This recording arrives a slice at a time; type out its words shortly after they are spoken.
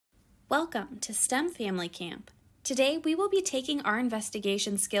Welcome to STEM Family Camp. Today we will be taking our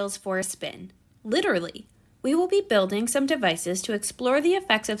investigation skills for a spin. Literally, we will be building some devices to explore the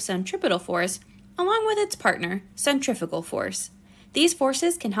effects of centripetal force along with its partner, centrifugal force. These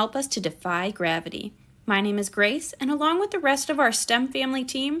forces can help us to defy gravity. My name is Grace, and along with the rest of our STEM family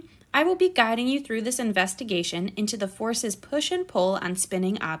team, I will be guiding you through this investigation into the forces push and pull on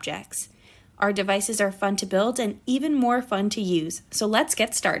spinning objects. Our devices are fun to build and even more fun to use, so let's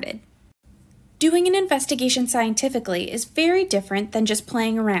get started. Doing an investigation scientifically is very different than just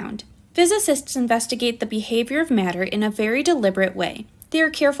playing around. Physicists investigate the behavior of matter in a very deliberate way. They are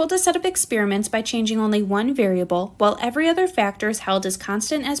careful to set up experiments by changing only one variable, while every other factor is held as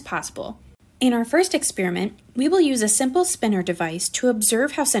constant as possible. In our first experiment, we will use a simple spinner device to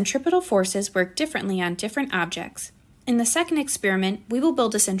observe how centripetal forces work differently on different objects. In the second experiment, we will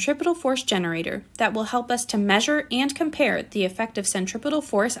build a centripetal force generator that will help us to measure and compare the effect of centripetal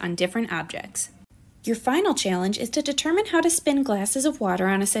force on different objects. Your final challenge is to determine how to spin glasses of water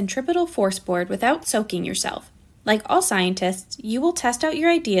on a centripetal force board without soaking yourself. Like all scientists, you will test out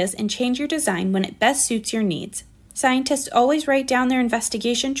your ideas and change your design when it best suits your needs. Scientists always write down their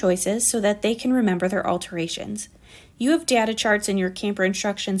investigation choices so that they can remember their alterations. You have data charts in your camper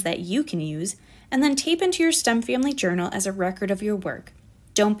instructions that you can use, and then tape into your STEM Family Journal as a record of your work.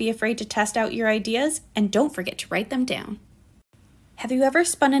 Don't be afraid to test out your ideas, and don't forget to write them down. Have you ever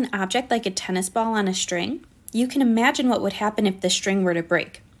spun an object like a tennis ball on a string? You can imagine what would happen if the string were to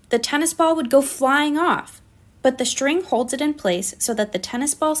break. The tennis ball would go flying off, but the string holds it in place so that the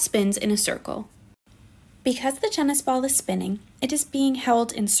tennis ball spins in a circle. Because the tennis ball is spinning, it is being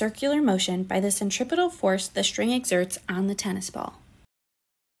held in circular motion by the centripetal force the string exerts on the tennis ball.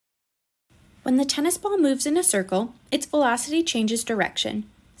 When the tennis ball moves in a circle, its velocity changes direction.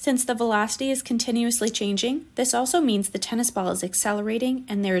 Since the velocity is continuously changing, this also means the tennis ball is accelerating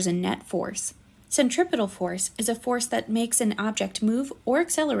and there is a net force. Centripetal force is a force that makes an object move or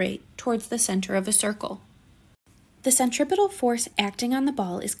accelerate towards the center of a circle. The centripetal force acting on the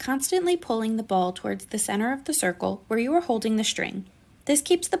ball is constantly pulling the ball towards the center of the circle where you are holding the string. This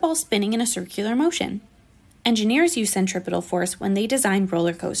keeps the ball spinning in a circular motion. Engineers use centripetal force when they design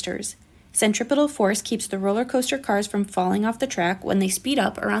roller coasters. Centripetal force keeps the roller coaster cars from falling off the track when they speed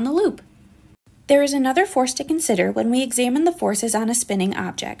up or on the loop. There is another force to consider when we examine the forces on a spinning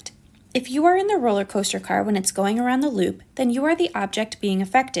object. If you are in the roller coaster car when it's going around the loop, then you are the object being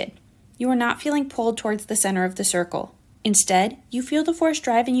affected. You are not feeling pulled towards the center of the circle. Instead, you feel the force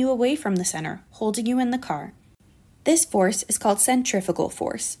driving you away from the center, holding you in the car. This force is called centrifugal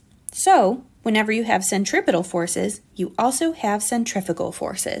force. So, whenever you have centripetal forces, you also have centrifugal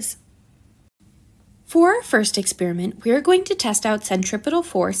forces. For our first experiment, we are going to test out centripetal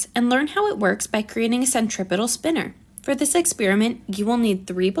force and learn how it works by creating a centripetal spinner. For this experiment, you will need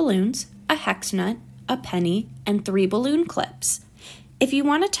 3 balloons, a hex nut, a penny, and 3 balloon clips. If you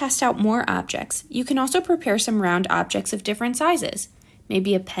want to test out more objects, you can also prepare some round objects of different sizes.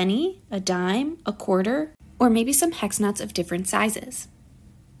 Maybe a penny, a dime, a quarter, or maybe some hex nuts of different sizes.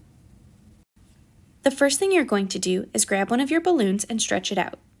 The first thing you're going to do is grab one of your balloons and stretch it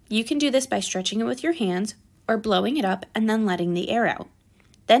out. You can do this by stretching it with your hands or blowing it up and then letting the air out.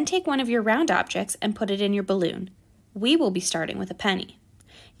 Then take one of your round objects and put it in your balloon. We will be starting with a penny.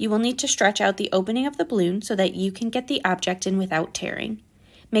 You will need to stretch out the opening of the balloon so that you can get the object in without tearing.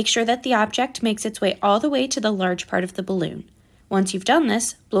 Make sure that the object makes its way all the way to the large part of the balloon. Once you've done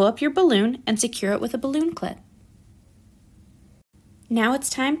this, blow up your balloon and secure it with a balloon clip. Now it's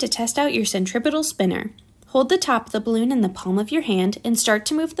time to test out your centripetal spinner. Hold the top of the balloon in the palm of your hand and start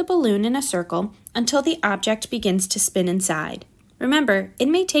to move the balloon in a circle until the object begins to spin inside. Remember, it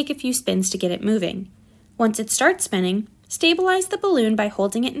may take a few spins to get it moving. Once it starts spinning, stabilize the balloon by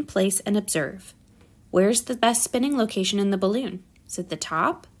holding it in place and observe. Where's the best spinning location in the balloon? Is it the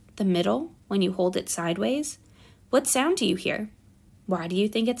top, the middle, when you hold it sideways? What sound do you hear? Why do you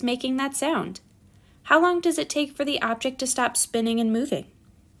think it's making that sound? How long does it take for the object to stop spinning and moving?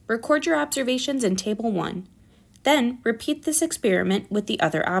 Record your observations in Table 1. Then, repeat this experiment with the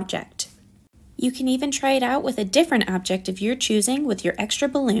other object. You can even try it out with a different object of your choosing with your extra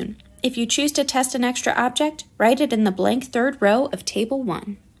balloon. If you choose to test an extra object, write it in the blank third row of Table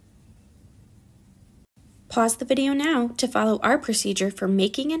 1. Pause the video now to follow our procedure for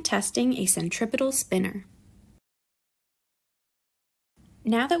making and testing a centripetal spinner.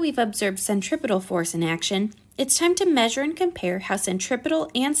 Now that we've observed centripetal force in action, it's time to measure and compare how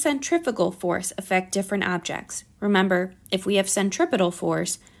centripetal and centrifugal force affect different objects. Remember, if we have centripetal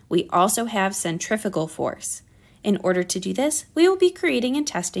force, we also have centrifugal force. In order to do this, we will be creating and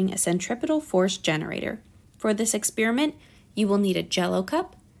testing a centripetal force generator. For this experiment, you will need a Jello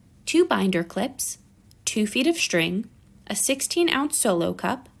cup, 2 binder clips, 2 feet of string, a 16-ounce solo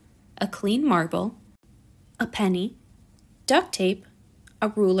cup, a clean marble, a penny, duct tape, a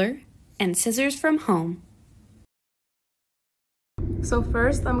ruler, and scissors from home. So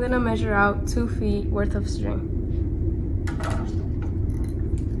first, I'm going to measure out 2 feet worth of string.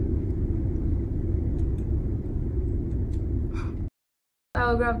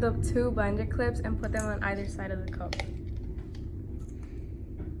 I'll grab the 2 binder clips and put them on either side of the cup.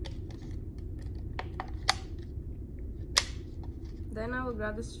 Then I will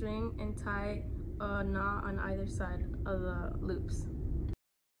grab the string and tie a knot on either side of the loops.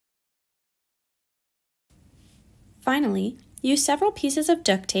 Finally, use several pieces of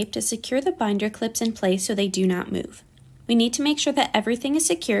duct tape to secure the binder clips in place so they do not move. We need to make sure that everything is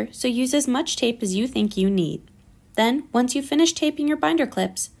secure, so use as much tape as you think you need. Then, once you've finished taping your binder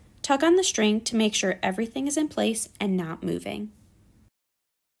clips, tug on the string to make sure everything is in place and not moving.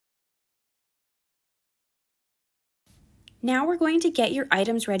 Now we're going to get your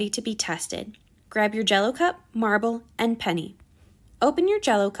items ready to be tested. Grab your Jello cup, marble, and penny. Open your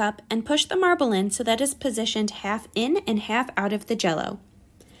Jello cup and push the marble in so that it's positioned half in and half out of the Jello.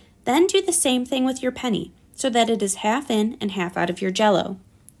 Then do the same thing with your penny so that it is half in and half out of your Jello.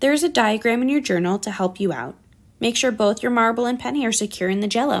 There is a diagram in your journal to help you out. Make sure both your marble and penny are secure in the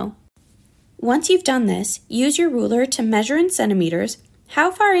Jello. Once you've done this, use your ruler to measure in centimeters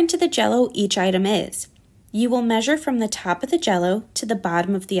how far into the Jello each item is. You will measure from the top of the Jello to the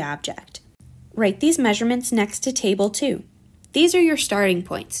bottom of the object. Write these measurements next to Table 2. These are your starting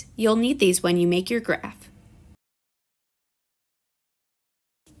points. You'll need these when you make your graph.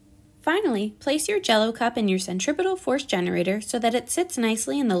 Finally, place your Jello cup in your centripetal force generator so that it sits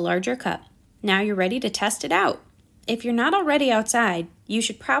nicely in the larger cup. Now you're ready to test it out. If you're not already outside, you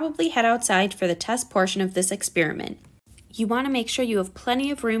should probably head outside for the test portion of this experiment. You want to make sure you have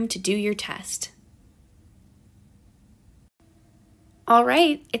plenty of room to do your test. All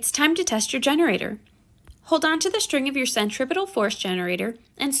right, it's time to test your generator. Hold on to the string of your centripetal force generator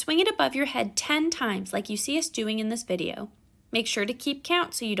and swing it above your head 10 times like you see us doing in this video. Make sure to keep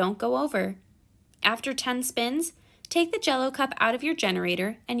count so you don't go over. After 10 spins, take the Jello cup out of your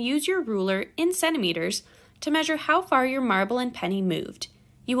generator and use your ruler in centimeters to measure how far your marble and penny moved.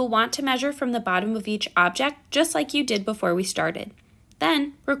 You will want to measure from the bottom of each object just like you did before we started.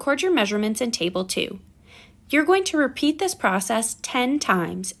 Then, record your measurements in Table 2. You're going to repeat this process 10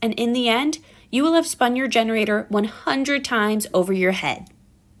 times, and in the end, you will have spun your generator 100 times over your head.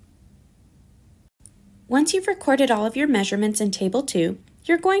 Once you've recorded all of your measurements in Table 2,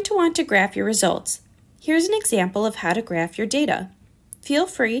 you're going to want to graph your results. Here's an example of how to graph your data. Feel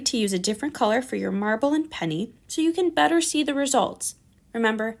free to use a different color for your marble and penny so you can better see the results.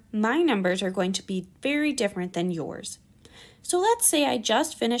 Remember, my numbers are going to be very different than yours. So let's say I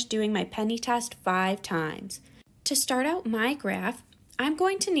just finished doing my penny test 5 times. To start out my graph, I'm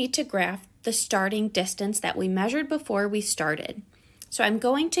going to need to graph the starting distance that we measured before we started. So I'm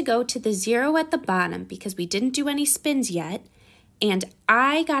going to go to the 0 at the bottom because we didn't do any spins yet, and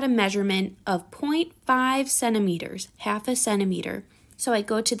I got a measurement of 0.5 centimeters, half a centimeter. So I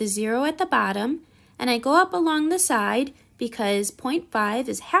go to the 0 at the bottom, and I go up along the side because 0.5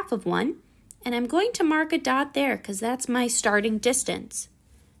 is half of 1, and I'm going to mark a dot there because that's my starting distance.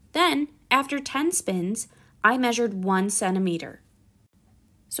 Then, after 10 spins, I measured 1 centimeter.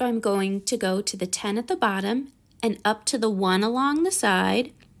 So I'm going to go to the 10 at the bottom and up to the 1 along the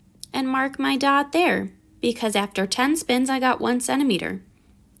side and mark my dot there because after 10 spins, I got 1 centimeter.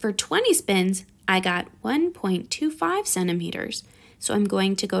 For 20 spins, I got 1.25 centimeters. So I'm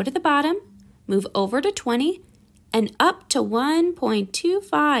going to go to the bottom, move over to 20, and up to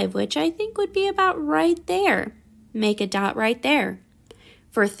 1.25, which I think would be about right there. Make a dot right there.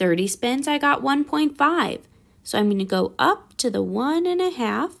 For 30 spins, I got 1.5. So I'm going to go up to the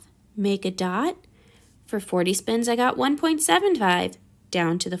 1.5, make a dot. For 40 spins, I got 1.75.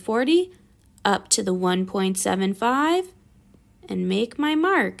 Down to the 40, up to the 1.75, and make my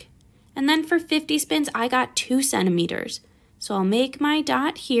mark. And then for 50 spins, I got 2 centimeters. So I'll make my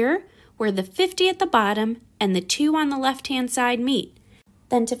dot here where the 50 at the bottom and the 2 on the left-hand side meet.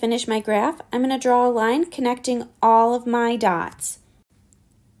 Then to finish my graph, I'm going to draw a line connecting all of my dots.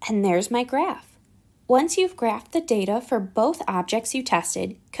 And there's my graph. Once you've graphed the data for both objects you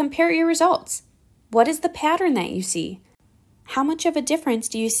tested, compare your results. What is the pattern that you see? How much of a difference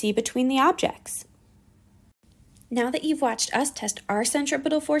do you see between the objects? Now that you've watched us test our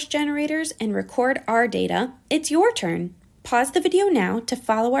centripetal force generators and record our data, it's your turn. Pause the video now to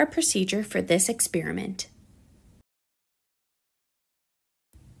follow our procedure for this experiment.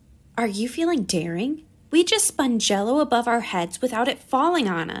 Are you feeling daring? We just spun Jello above our heads without it falling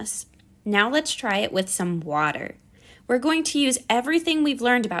on us. Now let's try it with some water. We're going to use everything we've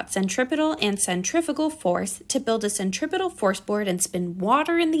learned about centripetal and centrifugal force to build a centripetal force board and spin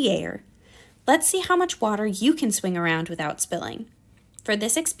water in the air. Let's see how much water you can swing around without spilling. For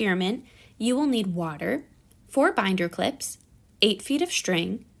this experiment, you will need water, 4 binder clips, 8 feet of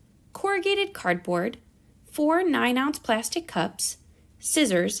string, corrugated cardboard, 4 9-ounce plastic cups,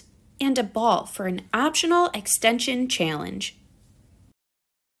 scissors, and a ball for an optional extension challenge.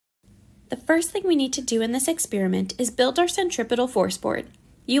 The first thing we need to do in this experiment is build our centripetal force board.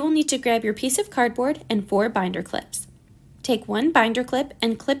 You will need to grab your piece of cardboard and 4 binder clips. Take 1 binder clip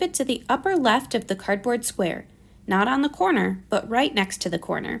and clip it to the upper left of the cardboard square, not on the corner, but right next to the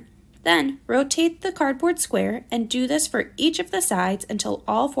corner. Then rotate the cardboard square and do this for each of the sides until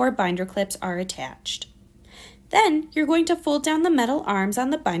all 4 binder clips are attached. Then you're going to fold down the metal arms on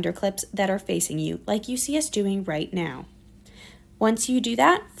the binder clips that are facing you, like you see us doing right now. Once you do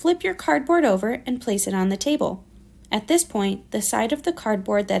that, flip your cardboard over and place it on the table. At this point, the side of the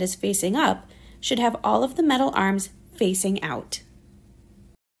cardboard that is facing up should have all of the metal arms facing out.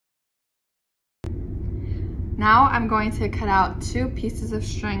 Now I'm going to cut out 2 pieces of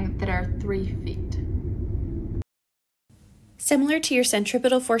string that are 3 feet. Similar to your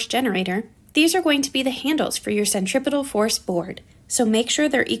centripetal force generator, these are going to be the handles for your centripetal force board, so make sure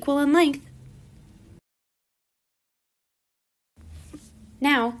they're equal in length.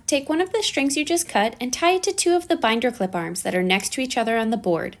 Now, take one of the strings you just cut and tie it to 2 of the binder clip arms that are next to each other on the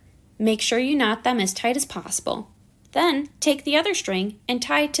board. Make sure you knot them as tight as possible. Then, take the other string and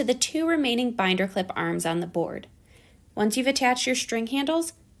tie it to the 2 remaining binder clip arms on the board. Once you've attached your string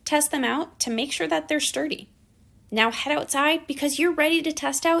handles, test them out to make sure that they're sturdy. Now head outside because you're ready to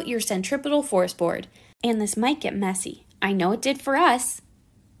test out your centripetal force board. And this might get messy. I know it did for us.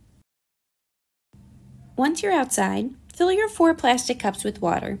 Once you're outside, fill your 4 plastic cups with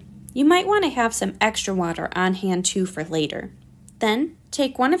water. You might want to have some extra water on hand too for later. Then,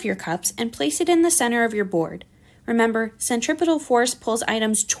 take one of your cups and place it in the center of your board. Remember, centripetal force pulls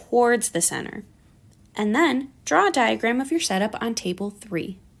items towards the center. And then, draw a diagram of your setup on table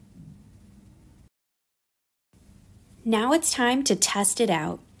 3. Now it's time to test it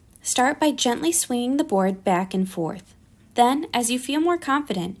out. Start by gently swinging the board back and forth. Then, as you feel more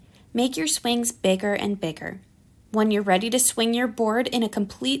confident, make your swings bigger and bigger. When you're ready to swing your board in a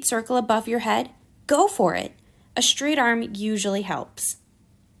complete circle above your head, go for it. A straight arm usually helps.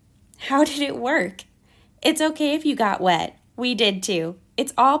 How did it work? It's okay if you got wet. We did too.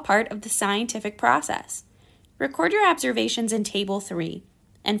 It's all part of the scientific process. Record your observations in Table 3,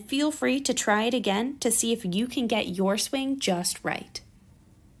 and feel free to try it again to see if you can get your swing just right.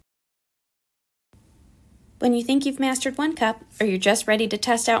 When you think you've mastered 1 cup, or you're just ready to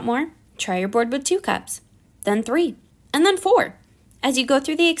test out more, try your board with 2 cups, then 3, and then 4. As you go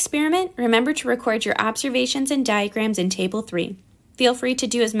through the experiment, remember to record your observations and diagrams in Table 3. Feel free to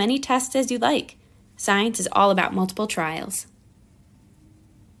do as many tests as you like. Science is all about multiple trials.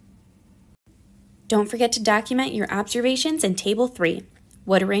 Don't forget to document your observations in Table 3.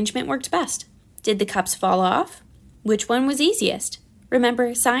 What arrangement worked best? Did the cups fall off? Which one was easiest?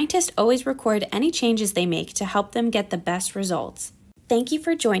 Remember, scientists always record any changes they make to help them get the best results. Thank you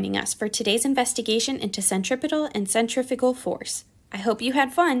for joining us for today's investigation into centripetal and centrifugal force. I hope you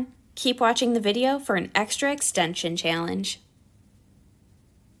had fun. Keep watching the video for an extra extension challenge.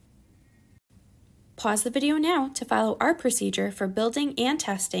 Pause the video now to follow our procedure for building and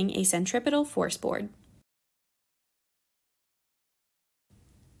testing a centripetal force board.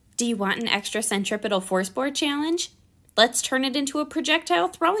 Do you want an extra centripetal force board challenge? Let's turn it into a projectile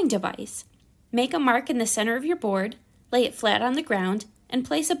throwing device. Make a mark in the center of your board, lay it flat on the ground, and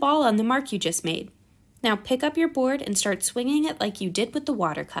place a ball on the mark you just made. Now pick up your board and start swinging it like you did with the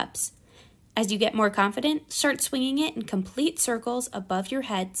water cups. As you get more confident, start swinging it in complete circles above your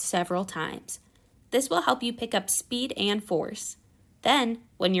head several times. This will help you pick up speed and force. Then,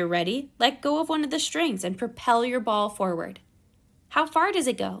 when you're ready, let go of one of the strings and propel your ball forward. How far does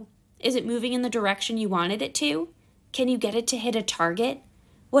it go? Is it moving in the direction you wanted it to? Can you get it to hit a target?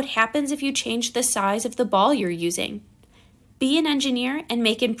 What happens if you change the size of the ball you're using? Be an engineer and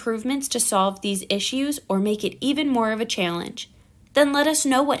make improvements to solve these issues or make it even more of a challenge. Then let us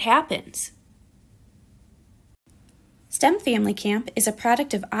know what happens. STEM Family Camp is a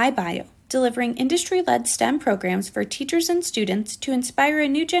product of iBio, delivering industry-led STEM programs for teachers and students to inspire a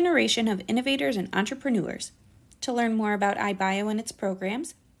new generation of innovators and entrepreneurs. To learn more about iBio and its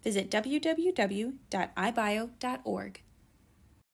programs, visit www.ibio.org.